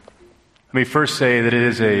Let me first say that it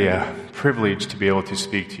is a privilege to be able to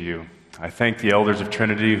speak to you. I thank the elders of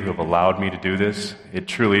Trinity who have allowed me to do this. It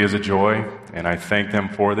truly is a joy, and I thank them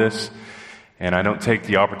for this, and I don't take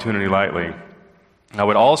the opportunity lightly. I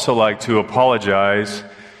would also like to apologize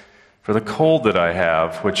for the cold that I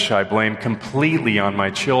have, which I blame completely on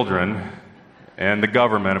my children and the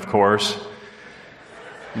government, of course,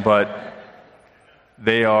 but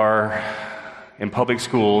they are in public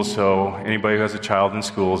schools, so anybody who has a child in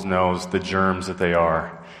schools knows the germs that they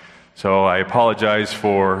are. So I apologize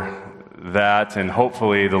for that, and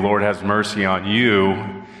hopefully the Lord has mercy on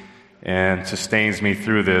you and sustains me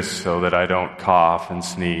through this so that I don't cough and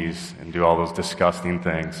sneeze and do all those disgusting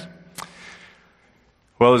things.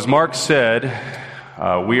 Well, as Mark said,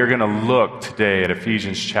 we are going to look today at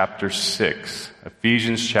Ephesians chapter 6.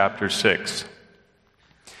 Ephesians chapter 6.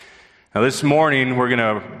 Now, this morning, we're going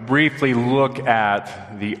to briefly look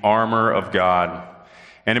at the armor of God.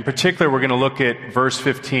 And in particular, we're going to look at verse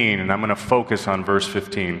 15, and I'm going to focus on verse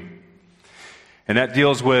 15. And that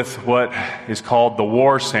deals with what is called the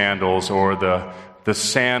war sandals, or the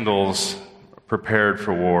sandals prepared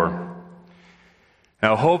for war.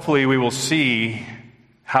 Now, hopefully, we will see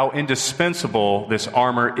how indispensable this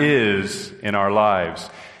armor is in our lives,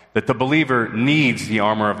 that the believer needs the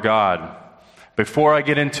armor of God. Before I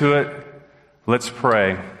get into it, let's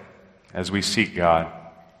pray as we seek God.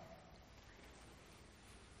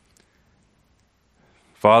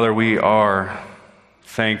 Father, we are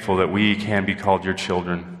thankful that we can be called your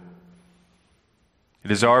children. It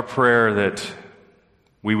is our prayer that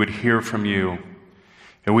we would hear from you,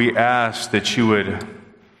 and we ask that you would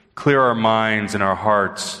clear our minds and our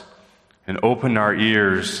hearts and open our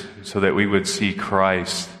ears so that we would see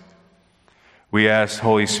Christ. We ask,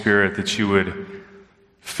 Holy Spirit, that you would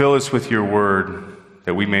fill us with your word,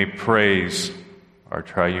 that we may praise our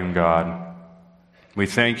triune God. We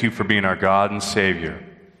thank you for being our God and Savior.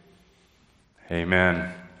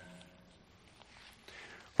 Amen.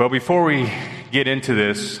 Well, before we get into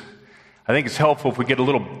this, I think it's helpful if we get a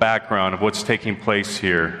little background of what's taking place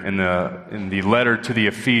here in the letter to the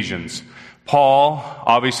Ephesians. Paul,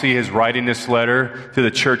 obviously, is writing this letter to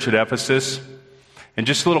the church at Ephesus. And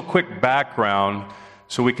just a little quick background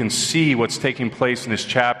so we can see what's taking place in this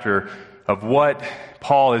chapter of what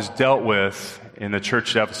Paul has dealt with in the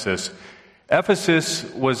church at Ephesus. Ephesus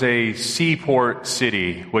was a seaport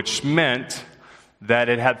city, which meant that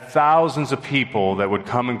it had thousands of people that would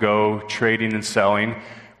come and go trading and selling,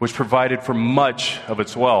 which provided for much of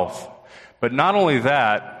its wealth. But not only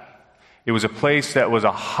that, it was a place that was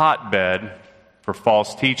a hotbed for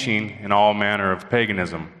false teaching and all manner of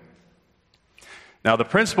paganism. Now, the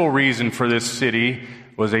principal reason for this city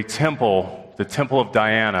was a temple, the Temple of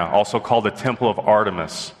Diana, also called the Temple of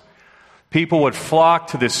Artemis. People would flock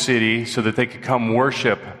to this city so that they could come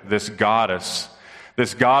worship this goddess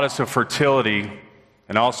of fertility,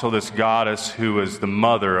 and also this goddess who is the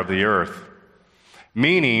mother of the earth.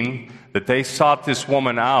 Meaning that they sought this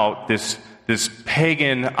woman out, this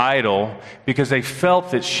pagan idol, because they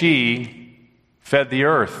felt that she fed the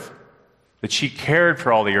earth, that she cared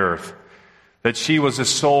for all the earth, that she was the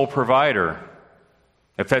sole provider.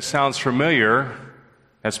 If that sounds familiar,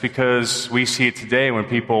 that's because we see it today when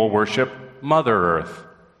people worship Mother Earth.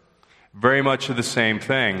 Very much of the same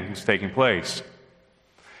thing is taking place.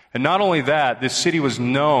 And not only that, this city was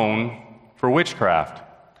known for witchcraft.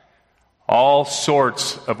 All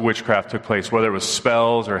sorts of witchcraft took place, whether it was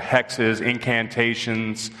spells or hexes,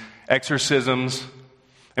 incantations, exorcisms.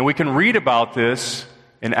 And we can read about this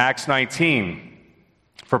in Acts 19.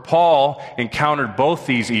 For Paul encountered both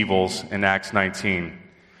these evils in Acts 19.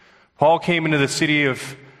 Paul came into the city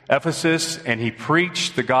of Ephesus and he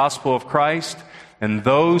preached the gospel of Christ, and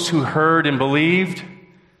those who heard and believed,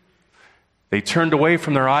 they turned away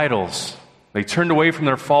from their idols. They turned away from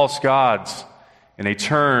their false gods, and they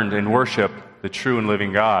turned and worshiped the true and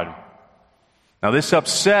living God. Now, this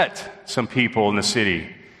upset some people in the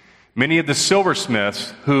city. Many of the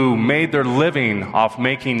silversmiths who made their living off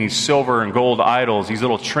making these silver and gold idols, these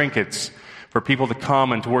little trinkets for people to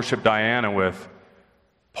come and to worship Diana with,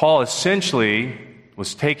 Paul essentially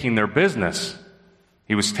was taking their business.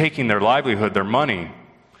 He was taking their livelihood, their money.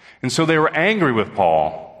 And so they were angry with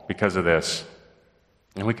Paul because of this.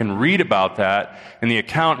 And we can read about that in the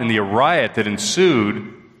account in the riot that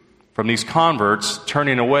ensued from these converts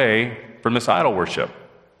turning away from this idol worship.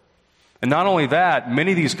 And not only that,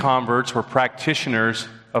 many of these converts were practitioners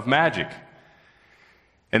of magic.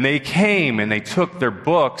 And they came and they took their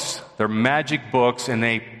books, their magic books, and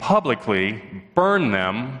they publicly burned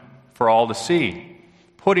them for all to see,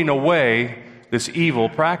 putting away this evil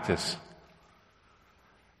practice.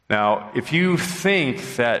 Now, if you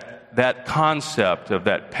think that that concept of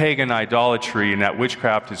that pagan idolatry and that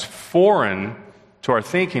witchcraft is foreign to our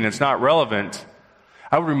thinking, it's not relevant,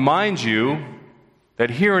 I would remind you that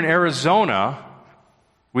here in Arizona,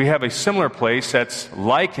 we have a similar place that's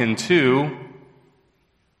likened to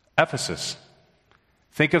Ephesus.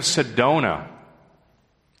 Think of Sedona.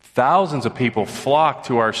 Thousands of people flock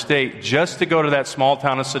to our state just to go to that small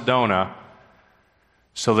town of Sedona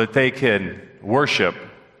so that they can worship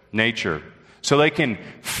nature, so they can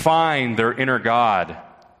find their inner God,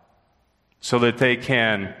 so that they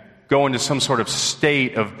can go into some sort of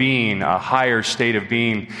state of being, a higher state of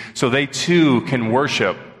being, so they too can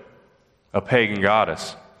worship a pagan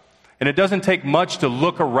goddess. And it doesn't take much to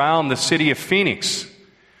look around the city of Phoenix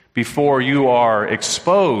before you are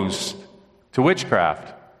exposed to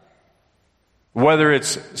witchcraft. Whether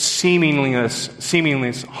it's seemingly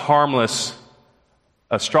harmless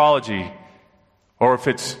astrology, or if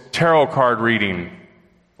it's tarot card reading,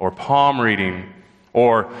 or palm reading,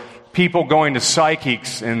 or people going to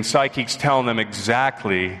psychics and psychics telling them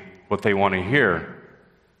exactly what they want to hear.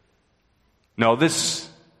 No, this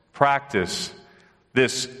practice,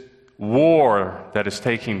 this war that is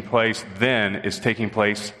taking place then is taking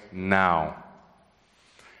place now.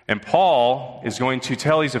 And Paul is going to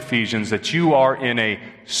tell these Ephesians that you are in a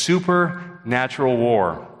supernatural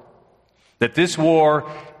war. That this war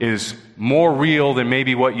is more real than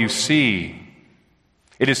maybe what you see.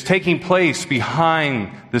 It is taking place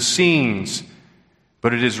behind the scenes,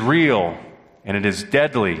 but it is real and it is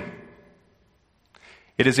deadly.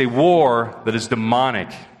 It is a war that is demonic.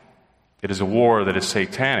 It is a war that is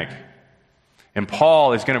satanic. And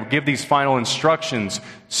Paul is going to give these final instructions,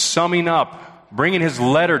 summing up, bringing his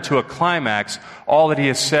letter to a climax, all that he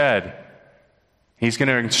has said. He's going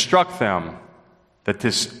to instruct them that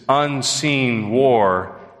this unseen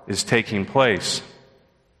war is taking place.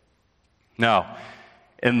 Now,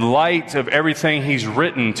 in light of everything he's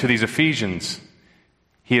written to these Ephesians,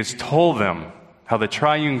 he has told them how the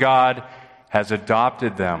triune God has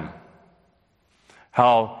adopted them,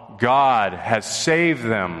 how God has saved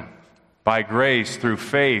them by grace through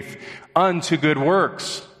faith unto good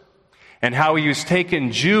works, and how he has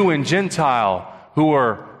taken Jew and Gentile who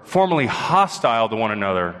were formerly hostile to one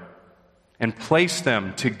another and placed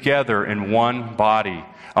them together in one body,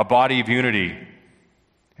 a body of unity,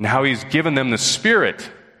 and how he's given them the Spirit,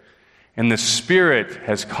 and the Spirit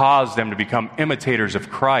has caused them to become imitators of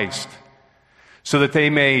Christ, so that they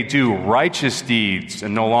may do righteous deeds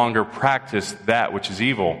and no longer practice that which is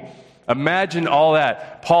evil. Imagine all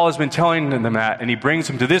that Paul has been telling them that, and he brings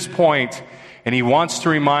them to this point, and he wants to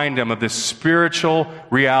remind them of this spiritual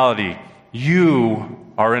reality. You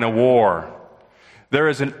are in a war. There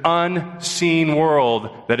is an unseen world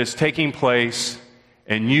that is taking place,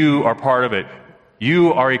 and you are part of it.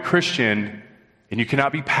 You are a Christian, and you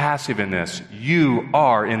cannot be passive in this. You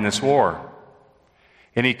are in this war.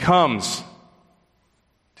 And he comes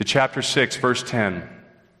to chapter 6, verse 10,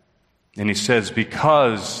 and he says,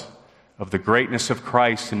 because of the greatness of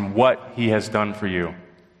Christ and what he has done for you,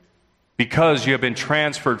 because you have been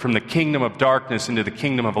transferred from the kingdom of darkness into the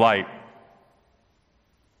kingdom of light.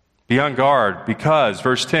 Be on guard, because,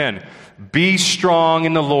 verse 10, be strong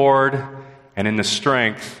in the Lord and in the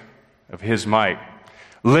strength of his might.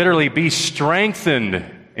 Literally, be strengthened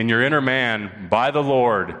in your inner man by the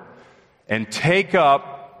Lord, and take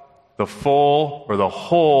up the full or the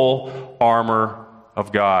whole armor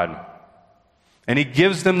of God. And he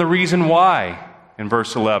gives them the reason why in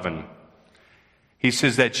verse 11. He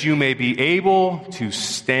says that you may be able to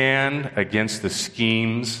stand against the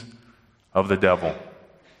schemes of the devil.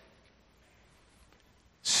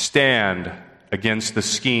 Stand against the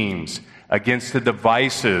schemes, against the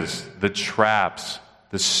devices, the traps,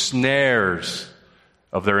 the snares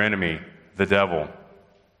of their enemy, the devil.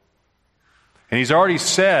 And he's already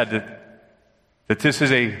said that this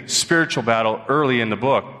is a spiritual battle early in the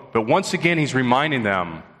book. But once again, he's reminding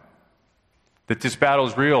them that this battle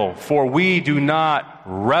is real. For we do not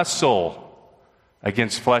wrestle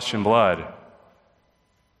against flesh and blood,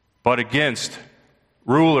 but against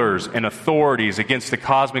rulers and authorities, against the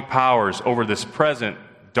cosmic powers over this present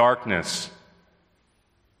darkness,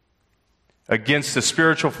 against the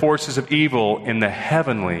spiritual forces of evil in the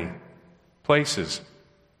heavenly places.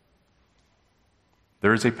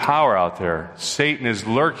 There is a power out there. Satan is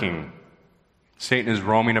lurking. Satan is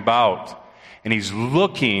roaming about. And he's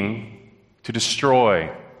looking to destroy.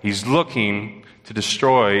 He's looking to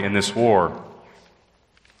destroy in this war.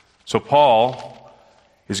 So Paul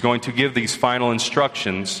is going to give these final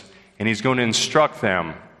instructions, and he's going to instruct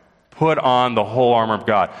them, put on the whole armor of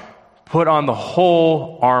God. Put on the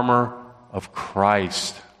whole armor of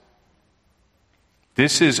Christ.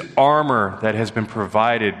 This is armor that has been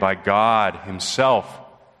provided by God himself.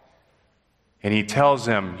 And he tells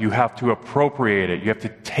them, you have to appropriate it. You have to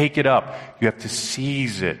take it up. You have to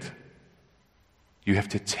seize it. You have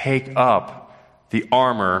to take up the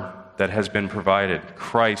armor that has been provided,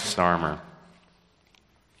 Christ's armor.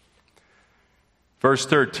 Verse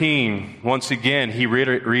 13, once again, he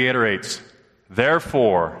reiterates,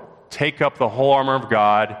 therefore, take up the whole armor of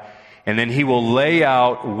God, and then he will lay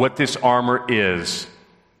out what this armor is.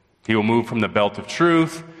 He will move from the belt of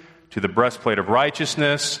truth to the breastplate of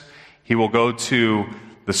righteousness. He will go to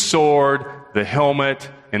the sword, the helmet,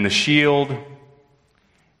 and the shield.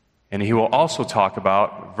 And he will also talk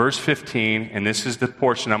about, verse 15, and this is the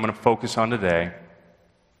portion I'm going to focus on today,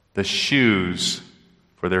 the shoes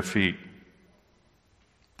for their feet.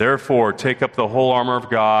 Therefore, take up the whole armor of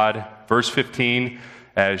God, verse 15,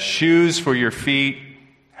 as shoes for your feet,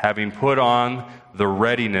 having put on the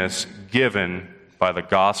readiness given by the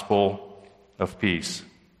gospel of peace.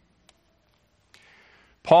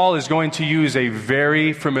 Paul is going to use a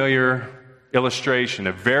very familiar illustration,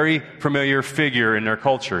 a very familiar figure in their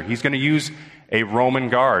culture. He's going to use a Roman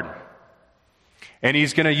guard. And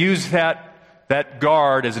he's going to use that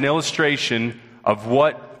guard as an illustration of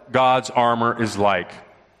what God's armor is like.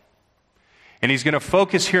 And he's going to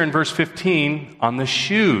focus here in verse 15 on the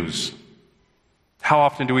shoes. How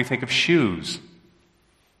often do we think of shoes?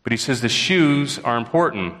 But he says the shoes are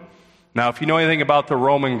important. Now, if you know anything about the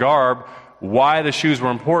Roman garb, why the shoes were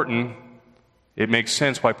important, it makes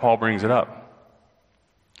sense why Paul brings it up.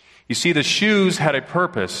 You see, the shoes had a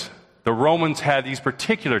purpose. The Romans had these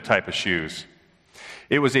particular type of shoes.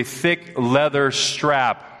 It was a thick leather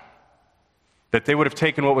strap that they would have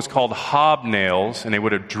taken what was called hobnails, and they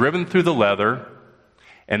would have driven through the leather,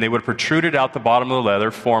 and they would have protruded out the bottom of the leather,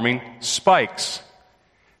 forming spikes.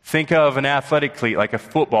 Think of an athletic cleat like a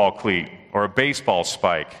football cleat or a baseball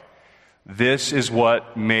spike. This is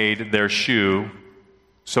what made their shoe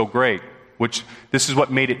so great, this is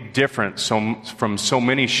what made it different from so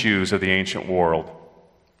many shoes of the ancient world.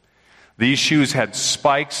 These shoes had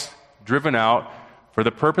spikes driven out for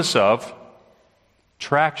the purpose of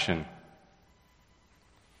traction.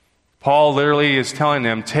 Paul literally is telling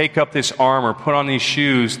them, take up this armor, put on these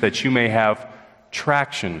shoes that you may have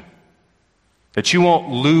traction, that you won't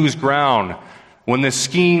lose ground. When the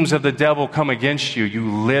schemes of the devil come against you, you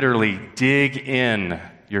literally dig in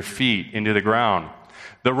your feet into the ground.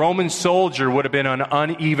 The Roman soldier would have been on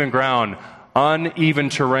uneven ground, uneven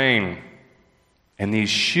terrain. And these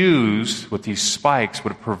shoes with these spikes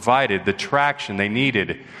would have provided the traction they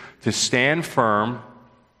needed to stand firm,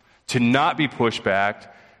 to not be pushed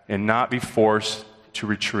back, and not be forced to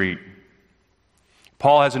retreat.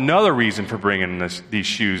 Paul has another reason for bringing these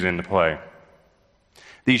shoes into play.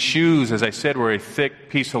 These shoes, as I said, were a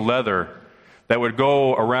thick piece of leather that would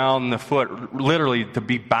go around the foot, literally to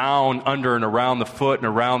be bound under and around the foot and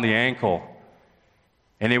around the ankle.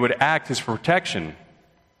 And they would act as protection.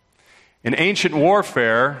 In ancient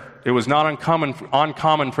warfare, it was not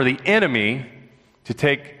uncommon for the enemy to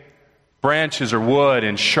take branches or wood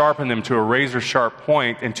and sharpen them to a razor-sharp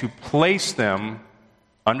point and to place them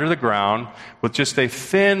under the ground with just a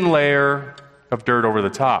thin layer of dirt over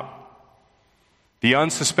the top. The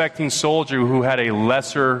unsuspecting soldier who had a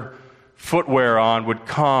lesser footwear on would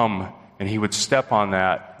come and he would step on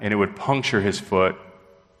that and it would puncture his foot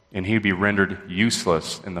and he'd be rendered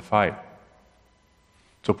useless in the fight.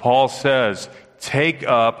 So Paul says, take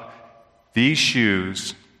up these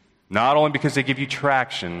shoes, not only because they give you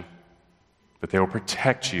traction, but they will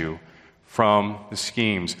protect you from the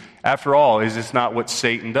schemes. After all, is this not what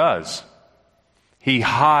Satan does? He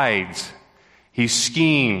hides, he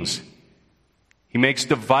schemes, he makes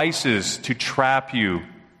devices to trap you,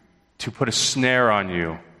 to put a snare on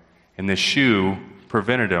you. And the shoe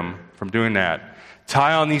prevented him from doing that.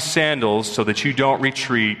 Tie on these sandals so that you don't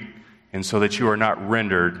retreat and so that you are not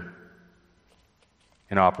rendered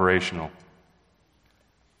inoperational.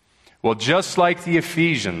 Well, just like the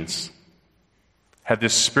Ephesians had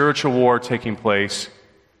this spiritual war taking place,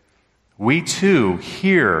 we too,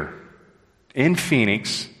 here in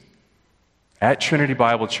Phoenix, at Trinity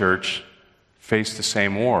Bible Church, face the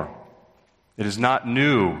same war. It is not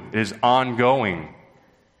new, it is ongoing.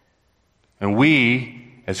 And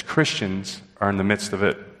we, as Christians, are in the midst of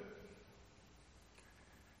it.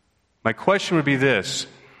 My question would be this: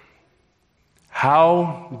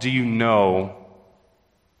 how do you know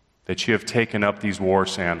that you have taken up these war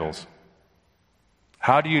sandals?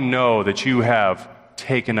 How do you know that you have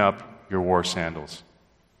taken up your war sandals?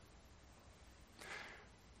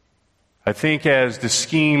 I think as the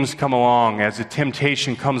schemes come along, as the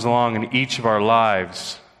temptation comes along in each of our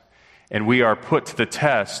lives, and we are put to the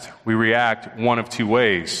test, we react one of two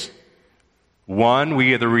ways. One,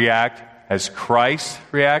 we either react as Christ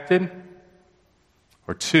reacted,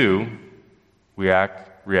 or two, we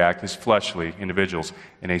react as fleshly individuals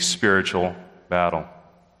in a spiritual battle.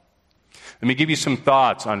 Let me give you some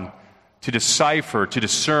thoughts on to decipher, to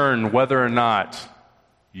discern whether or not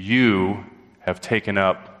you have taken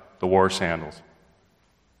up the war sandals.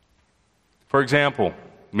 For example,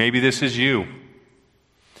 maybe this is you.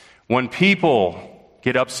 When people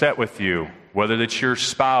get upset with you, whether it's your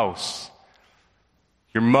spouse,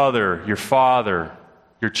 your mother, your father,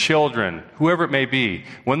 your children, whoever it may be,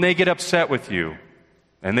 when they get upset with you,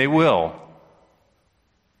 and they will,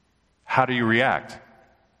 how do you react?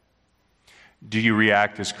 Do you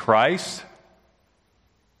react as Christ,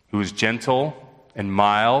 who is gentle and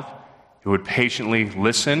mild, who would patiently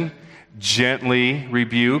listen, gently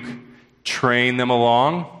rebuke, train them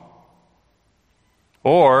along?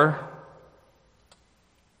 Or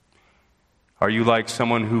are you like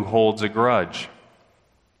someone who holds a grudge?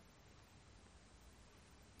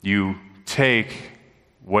 You take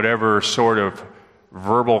whatever sort of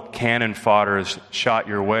verbal cannon fodder is shot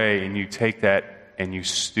your way, and you take that and you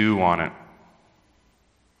stew on it.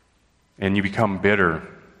 And you become bitter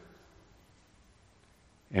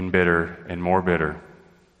and bitter and more bitter.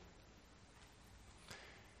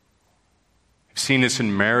 I've seen this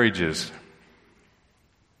in marriages.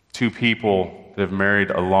 Two people that have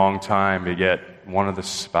married a long time, but yet one of the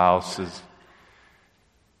spouses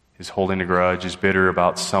is holding a grudge, is bitter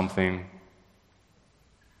about something,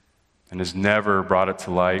 and has never brought it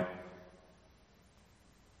to light.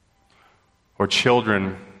 Or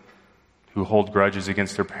children who hold grudges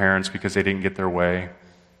against their parents because they didn't get their way.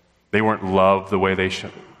 They weren't loved the way they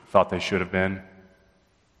thought they should have been.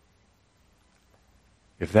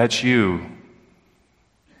 If that's you,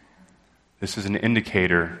 this is an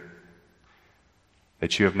indicator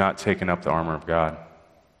that you have not taken up the armor of God.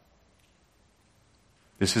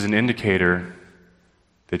 This is an indicator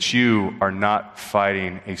that you are not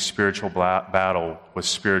fighting a spiritual battle with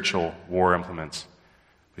spiritual war implements,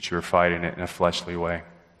 but you are fighting it in a fleshly way.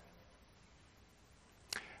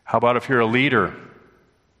 How about if you're a leader?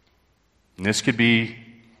 And this could be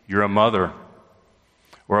you're a mother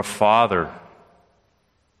or a father,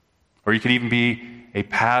 or you could even be a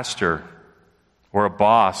pastor or a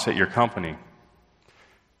boss at your company.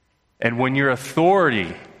 And when your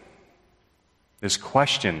authority is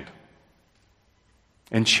questioned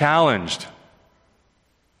and challenged,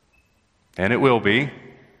 and it will be,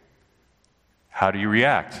 how do you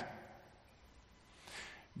react?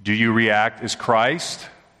 Do you react as Christ,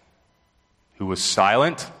 who was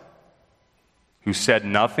silent, who said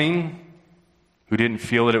nothing, who didn't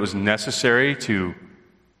feel that it was necessary to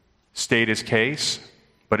state his case,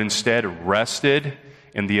 but instead rested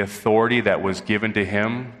in the authority that was given to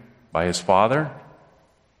him by his Father?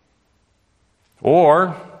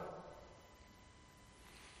 Or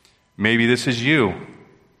maybe this is you.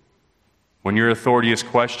 When your authority is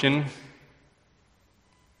questioned,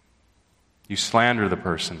 you slander the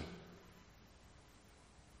person.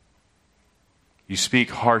 You speak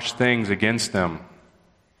harsh things against them.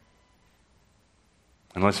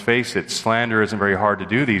 And let's face it, slander isn't very hard to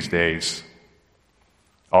do these days.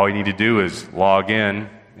 All you need to do is log in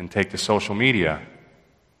and take to social media.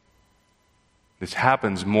 This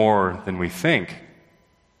happens more than we think.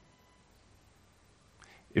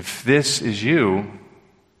 If this is you,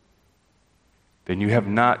 then you have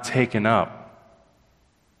not taken up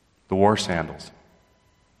the war sandals.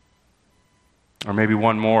 Or maybe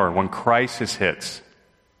one more. When crisis hits,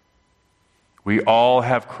 we all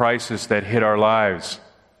have crises that hit our lives,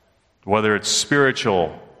 whether it's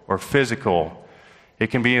spiritual or physical. It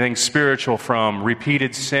can be anything spiritual, from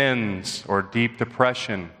repeated sins or deep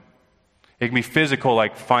depression. It can be physical,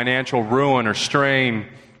 like financial ruin or strain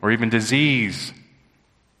or even disease.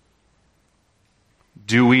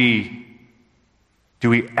 Do we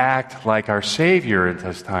act like our Savior at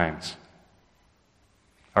those times?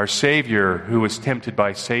 Our Savior, who was tempted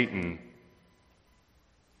by Satan,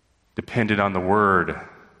 depended on the Word,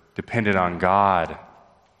 depended on God.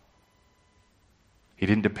 He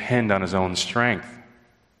didn't depend on his own strength.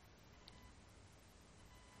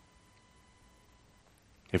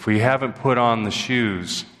 If we haven't put on the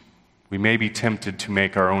shoes, we may be tempted to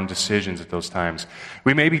make our own decisions at those times.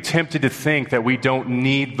 We may be tempted to think that we don't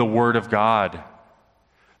need the Word of God,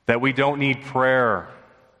 that we don't need prayer,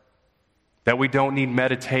 that we don't need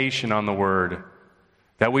meditation on the Word,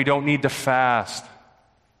 that we don't need to fast.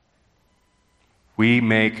 We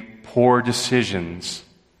make poor decisions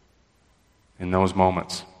in those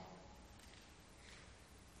moments.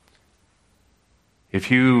 If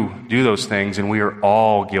you do those things, and we are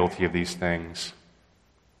all guilty of these things,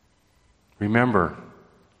 remember,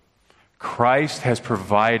 Christ has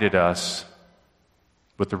provided us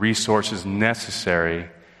with the resources necessary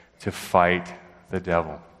to fight the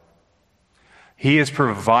devil. He has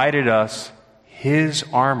provided us His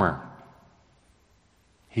armor.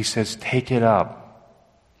 He says, take it up.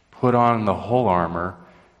 Put on the whole armor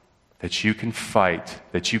that you can fight,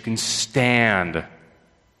 that you can stand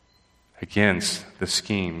against the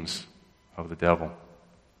schemes of the devil.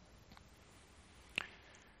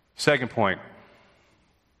 Second point,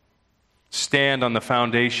 stand on the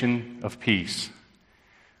foundation of peace.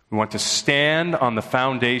 We want to stand on the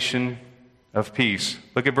foundation of peace.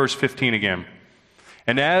 Look at verse 15 again.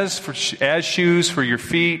 And as shoes for your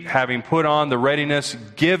feet, having put on the readiness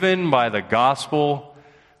given by the gospel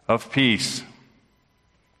of peace.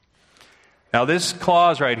 Now this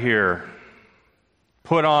clause right here,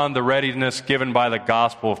 put on the readiness given by the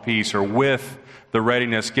gospel of peace, or with the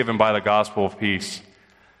readiness given by the gospel of peace,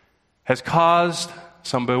 has caused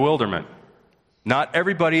some bewilderment. Not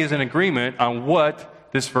everybody is in agreement on what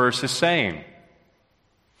this verse is saying.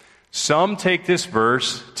 Some take this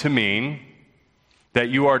verse to mean that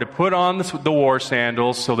you are to put on the war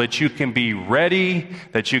sandals so that you can be ready,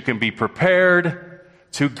 that you can be prepared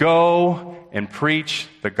to go and preach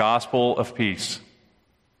the gospel of peace.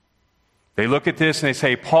 They look at this and they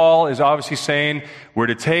say, Paul is obviously saying we're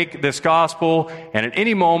to take this gospel, and at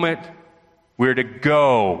any moment we're to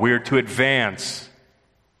go, we're to advance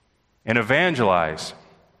and evangelize.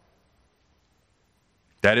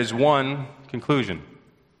 That is one conclusion.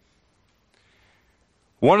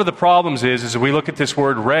 One of the problems is we look at this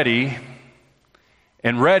word ready,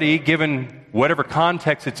 and ready, given whatever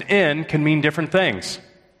context it's in, can mean different things.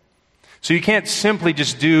 So you can't simply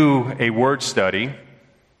just do a word study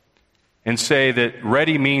and say that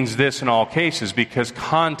ready means this in all cases, because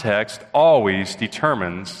context always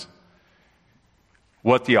determines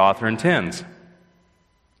what the author intends.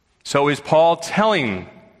 So is Paul telling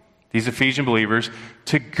these Ephesian believers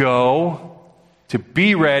to go, to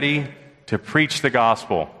be ready, to preach the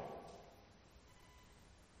gospel?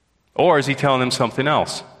 Or is he telling them something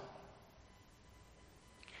else?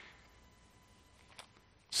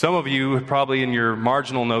 Some of you, probably in your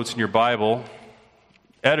marginal notes in your Bible,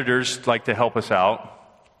 editors like to help us out.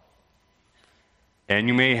 And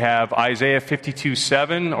you may have Isaiah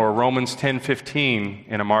 52:7 or Romans 10:15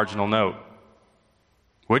 in a marginal note,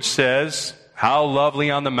 which says, how lovely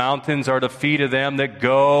on the mountains are the feet of them that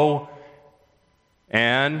go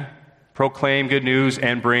and proclaim good news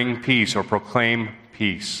and bring peace, or proclaim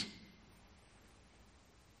peace.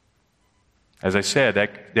 As I said,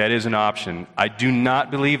 that is an option. I do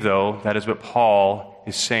not believe, though, that is what Paul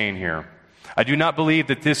is saying here. I do not believe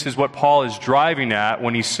that this is what Paul is driving at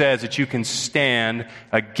when he says that you can stand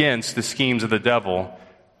against the schemes of the devil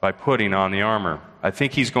by putting on the armor. I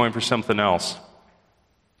think he's going for something else.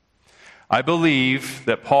 I believe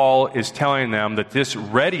that Paul is telling them that this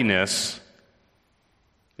readiness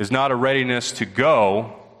is not a readiness to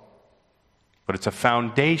go, but it's a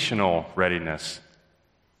foundational readiness.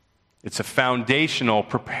 It's a foundational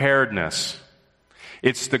preparedness.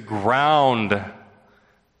 It's the ground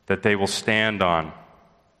that they will stand on.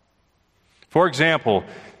 For example,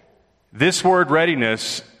 this word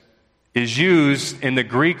readiness is used in the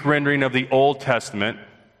Greek rendering of the Old Testament,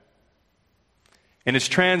 and it's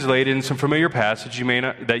translated in some familiar passage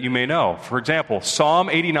that you may know. For example, Psalm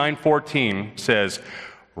 89:14 says,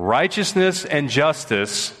 righteousness and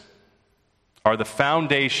justice are the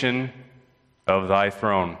foundation of thy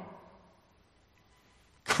throne.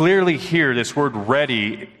 Clearly here, this word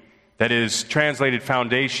ready, that is translated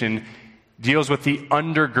foundation, deals with the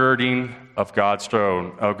undergirding of God's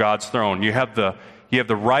throne. You have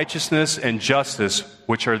the righteousness and justice,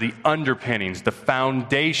 which are the underpinnings, the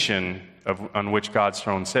foundation on which God's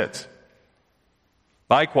throne sits.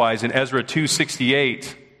 Likewise, in Ezra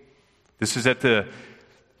 2:68, this is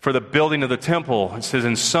for the building of the temple. It says,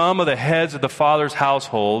 and some of the heads of the fathers'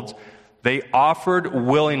 households, they offered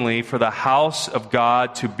willingly for the house of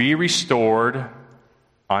God to be restored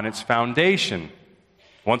on its foundation.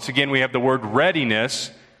 Once again, we have the word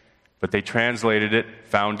readiness, but they translated it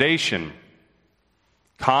foundation.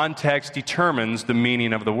 Context determines the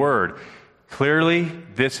meaning of the word. Clearly,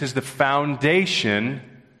 this is the foundation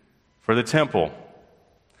for the temple.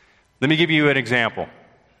 Let me give you an example.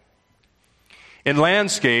 In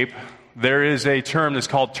landscape, there is a term that's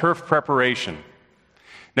called turf preparation.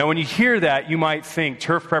 Now, when you hear that, you might think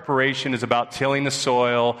turf preparation is about tilling the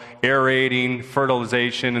soil, aerating,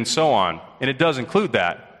 fertilization, and so on. And it does include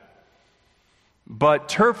that. But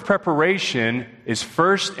turf preparation is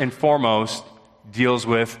first and foremost deals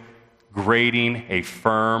with grading a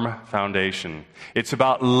firm foundation. It's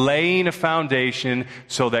about laying a foundation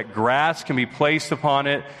so that grass can be placed upon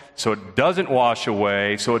it, so it doesn't wash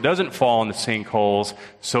away, so it doesn't fall into sinkholes,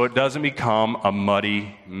 so it doesn't become a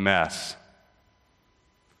muddy mess.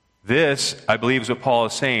 This, I believe, is what Paul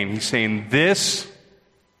is saying. He's saying this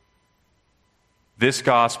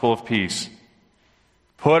gospel of peace.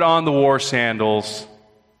 Put on the war sandals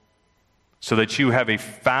so that you have a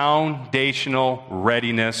foundational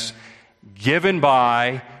readiness given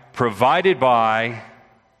by, provided by,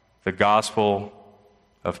 the gospel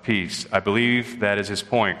of peace. I believe that is his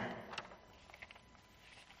point.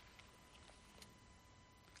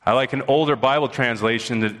 I like an older Bible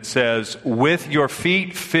translation that says, with your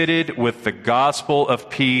feet fitted with the gospel of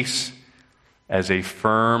peace as a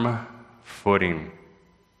firm footing.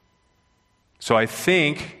 So I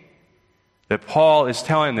think that Paul is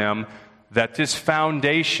telling them that this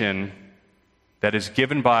foundation that is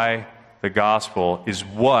given by the gospel is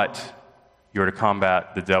what you're to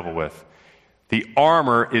combat the devil with. The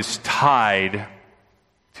armor is tied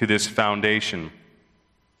to this foundation.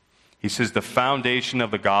 He says the foundation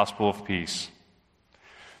of the gospel of peace.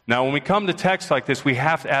 Now, when we come to texts like this, we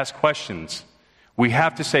have to ask questions. We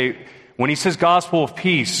have to say, when he says gospel of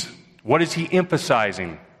peace, what is he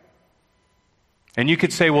emphasizing? And you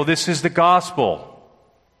could say, well, this is the gospel.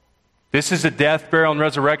 This is the death, burial, and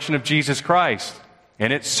resurrection of Jesus Christ.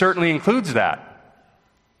 And it certainly includes that.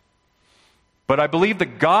 But I believe the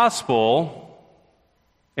gospel,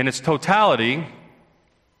 in its totality,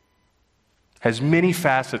 has many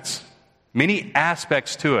facets, many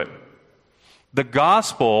aspects to it. The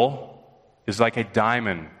gospel is like a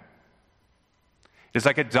diamond. It's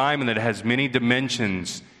like a diamond that has many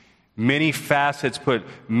dimensions, many facets, put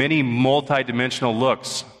many multi-dimensional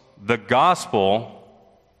looks. The gospel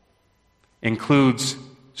includes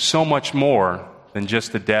so much more than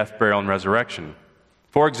just the death, burial, and resurrection.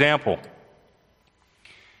 For example,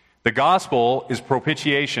 the gospel is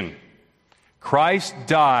propitiation. Christ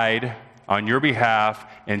died on your behalf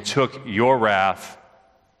and took your wrath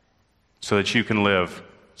so that you can live.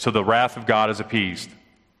 So the wrath of God is appeased.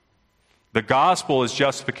 The gospel is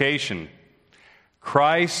justification.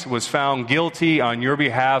 Christ was found guilty on your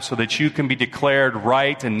behalf so that you can be declared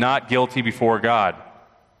right and not guilty before God.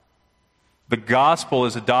 The gospel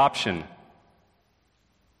is adoption.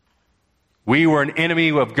 We were an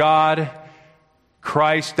enemy of God.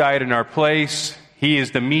 Christ died in our place. He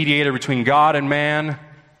is the mediator between God and man.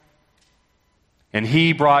 And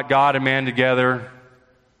he brought God and man together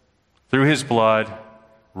through his blood,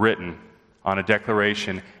 written on a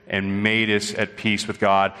declaration, and made us at peace with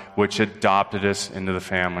God, which adopted us into the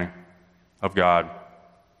family of God.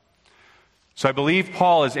 So I believe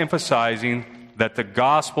Paul is emphasizing that the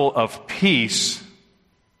gospel of peace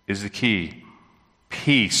is the key.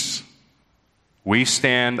 Peace. We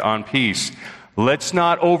stand on peace. Let's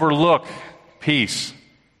not overlook peace.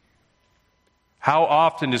 How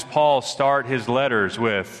often does Paul start his letters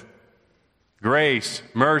with grace,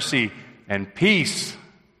 mercy, and peace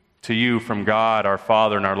to you from God, our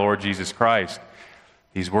Father, and our Lord Jesus Christ?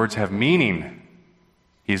 These words have meaning.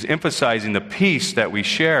 He's emphasizing the peace that we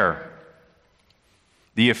share.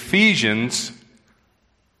 The Ephesians,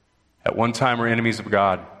 at one time, were enemies of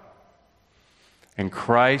God. And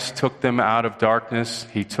Christ took them out of darkness.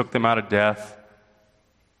 He took them out of death.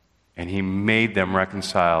 And he made them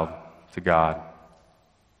reconciled to God.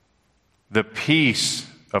 The peace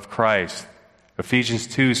of Christ. Ephesians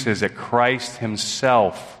 2 says that Christ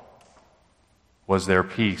himself was their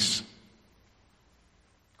peace.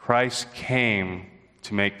 Christ came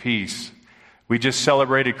to make peace. We just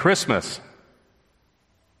celebrated Christmas.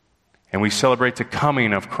 And we celebrate the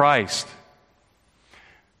coming of Christ.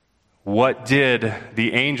 What did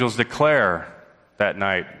the angels declare that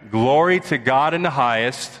night? Glory to God in the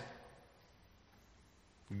highest,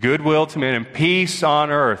 goodwill to men, and peace on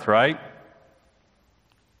earth, right?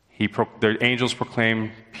 The angels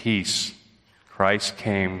proclaim peace. Christ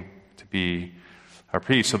came to be our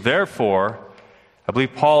peace. So therefore, I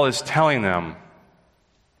believe Paul is telling them,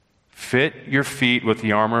 fit your feet with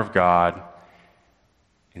the armor of God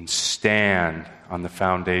and stand on the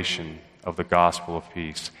foundation of the gospel of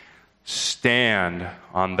peace. Stand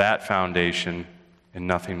on that foundation and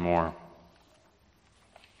nothing more.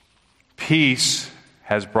 Peace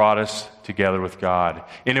has brought us together with God.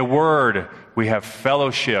 In a word, we have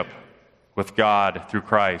fellowship with God through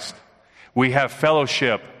Christ. We have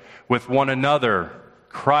fellowship with one another.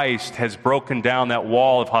 Christ has broken down that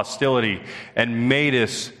wall of hostility and made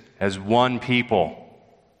us as one people.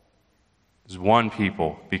 As one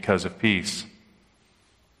people because of peace.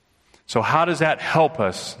 So how does that help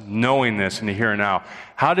us, knowing this in the here and now?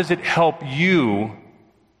 How does it help you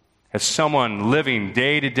as someone living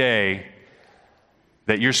day to day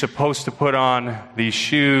that you're supposed to put on these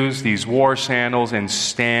shoes, these war sandals, and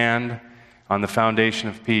stand on the foundation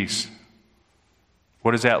of peace?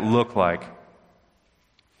 What does that look like?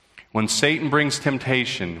 When Satan brings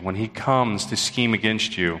temptation, when he comes to scheme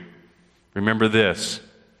against you, remember this.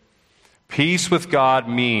 Peace with God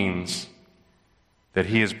means that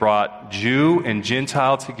he has brought Jew and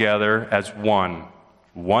Gentile together as one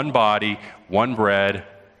body, one bread,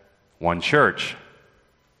 one church.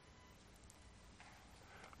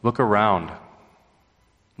 Look around.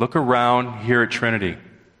 Look around here at Trinity.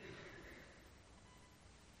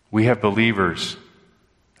 We have believers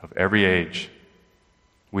of every age.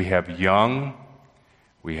 We have young,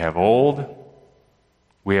 we have old,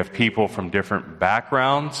 we have people from different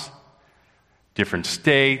backgrounds, different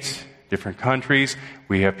states, different countries.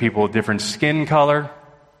 We have people of different skin color.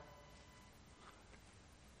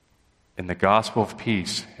 And the gospel of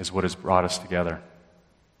peace is what has brought us together.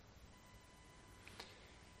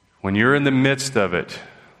 When you're in the midst of it,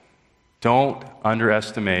 don't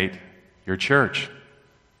underestimate your church.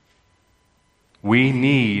 We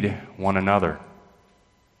need one another.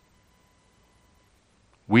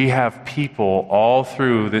 We have people all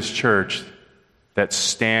through this church that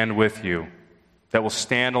stand with you, that will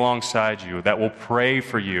stand alongside you, that will pray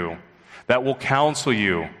for you, that will counsel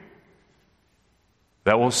you,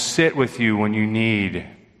 that will sit with you when you need,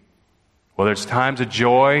 whether it's times of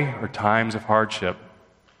joy or times of hardship.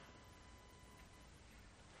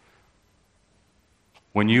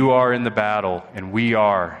 When you are in the battle, and we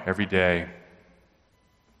are every day,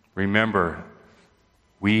 remember,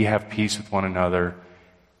 we have peace with one another.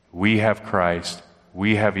 We have Christ.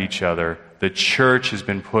 We have each other. The church has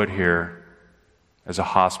been put here as a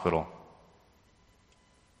hospital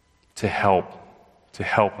to help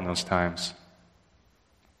in those times.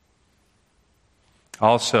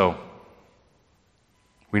 Also,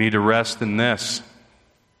 we need to rest in this.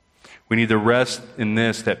 We need to rest in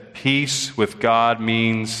this, that peace with God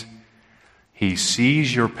means he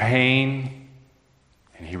sees your pain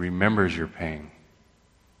and he remembers your pain.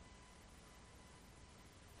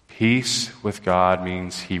 Peace with God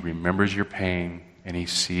means he remembers your pain and he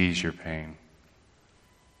sees your pain.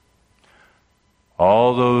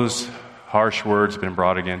 All those harsh words have been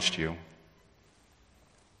brought against you.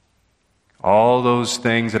 All those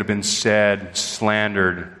things that have been said,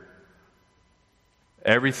 slandered,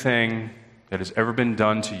 everything that has ever been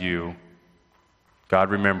done to you,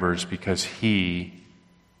 God remembers because he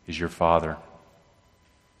is your Father.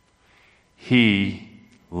 He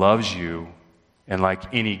loves you, and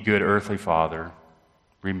like any good earthly father,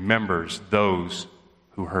 remembers those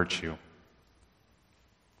who hurt you.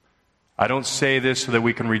 I don't say this so that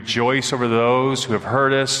we can rejoice over those who have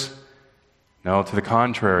hurt us. No, to the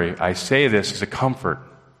contrary, I say this as a comfort.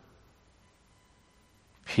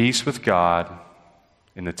 Peace with God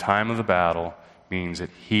in the time of the battle means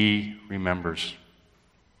that he remembers.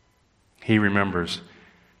 He remembers.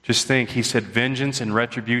 Just think, he said, vengeance and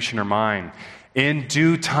retribution are mine. In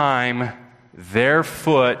due time, their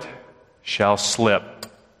foot shall slip.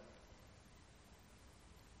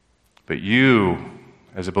 But you,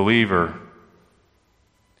 as a believer,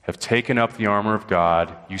 have taken up the armor of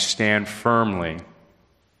God. You stand firmly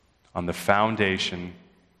on the foundation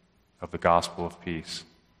of the gospel of peace.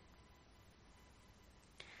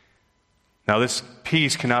 Now, this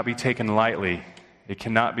peace cannot be taken lightly. It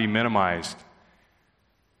cannot be minimized.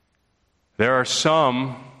 There are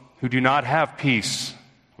some who do not have peace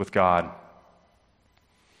with God.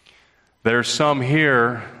 There are some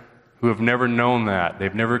here who have never known that.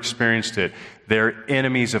 They've never experienced it. They're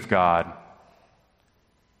enemies of God.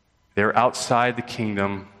 They're outside the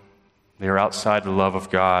kingdom. They're outside the love of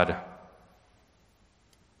God.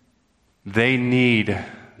 They need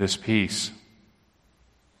this peace.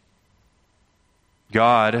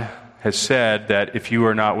 God has said that if you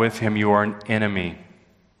are not with him, you are an enemy.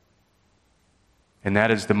 And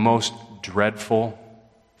that is the most dreadful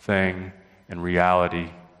thing in reality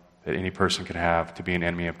that any person could have, to be an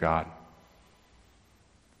enemy of God.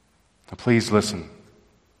 Now please listen.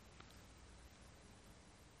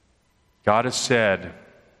 God has said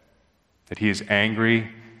that he is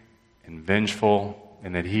angry and vengeful,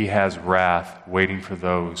 and that he has wrath waiting for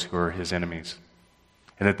those who are his enemies,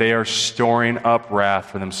 and that they are storing up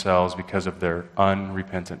wrath for themselves because of their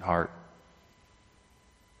unrepentant heart.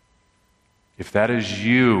 If that is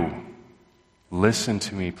you, listen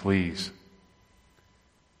to me, please.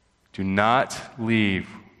 Do not leave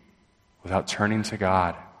without turning to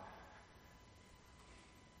God.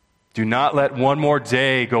 Do not let one more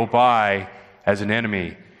day go by as an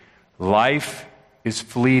enemy. Life is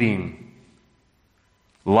fleeting.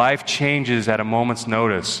 Life changes at a moment's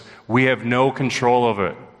notice. We have no control over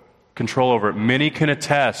it. Many can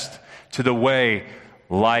attest to the way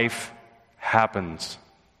life happens.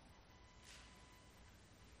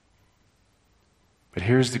 But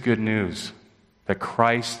here's the good news, that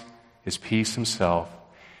Christ is peace himself,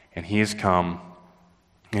 and he has come,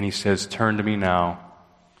 and he says, turn to me now,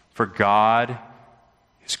 for God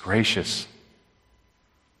is gracious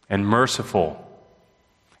and merciful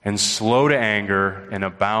and slow to anger and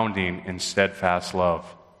abounding in steadfast love.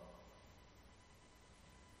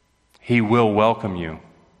 He will welcome you.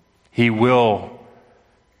 He will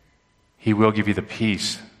give you the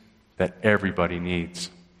peace that everybody needs.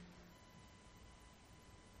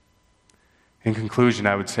 In conclusion,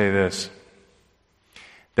 I would say this,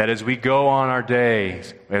 that as we go on our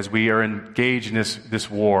days, as we are engaged in this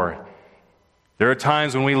war, there are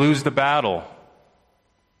times when we lose the battle,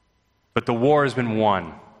 but the war has been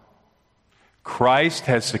won. Christ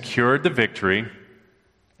has secured the victory,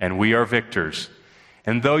 and we are victors.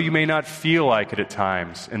 And though you may not feel like it at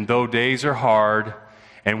times, and though days are hard,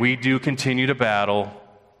 and we do continue to battle,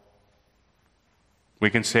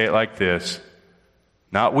 we can say it like this,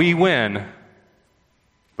 not we win,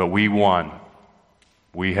 but we won.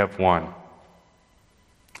 We have won.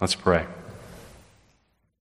 Let's pray.